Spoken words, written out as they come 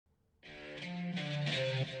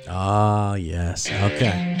Ah, yes.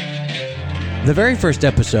 Okay. The very first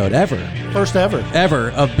episode ever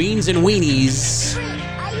of Beans and Weenies.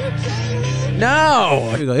 Are you kidding me?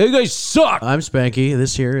 No! You guys suck! I'm Spanky.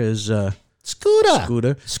 This here is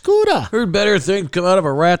Scooter. Heard better things come out of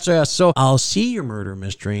a rat's ass. So I'll see your murder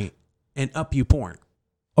mystery and up you porn.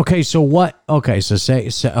 Okay, so what? Okay, so say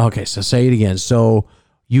it again. So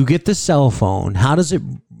you get the cell phone. How does it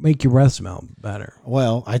make your breath smell better?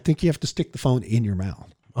 Well, I think you have to stick the phone in your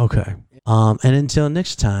mouth. Okay. And until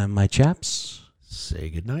next time, my chaps. Say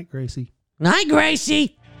goodnight, Gracie. Night,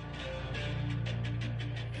 Gracie.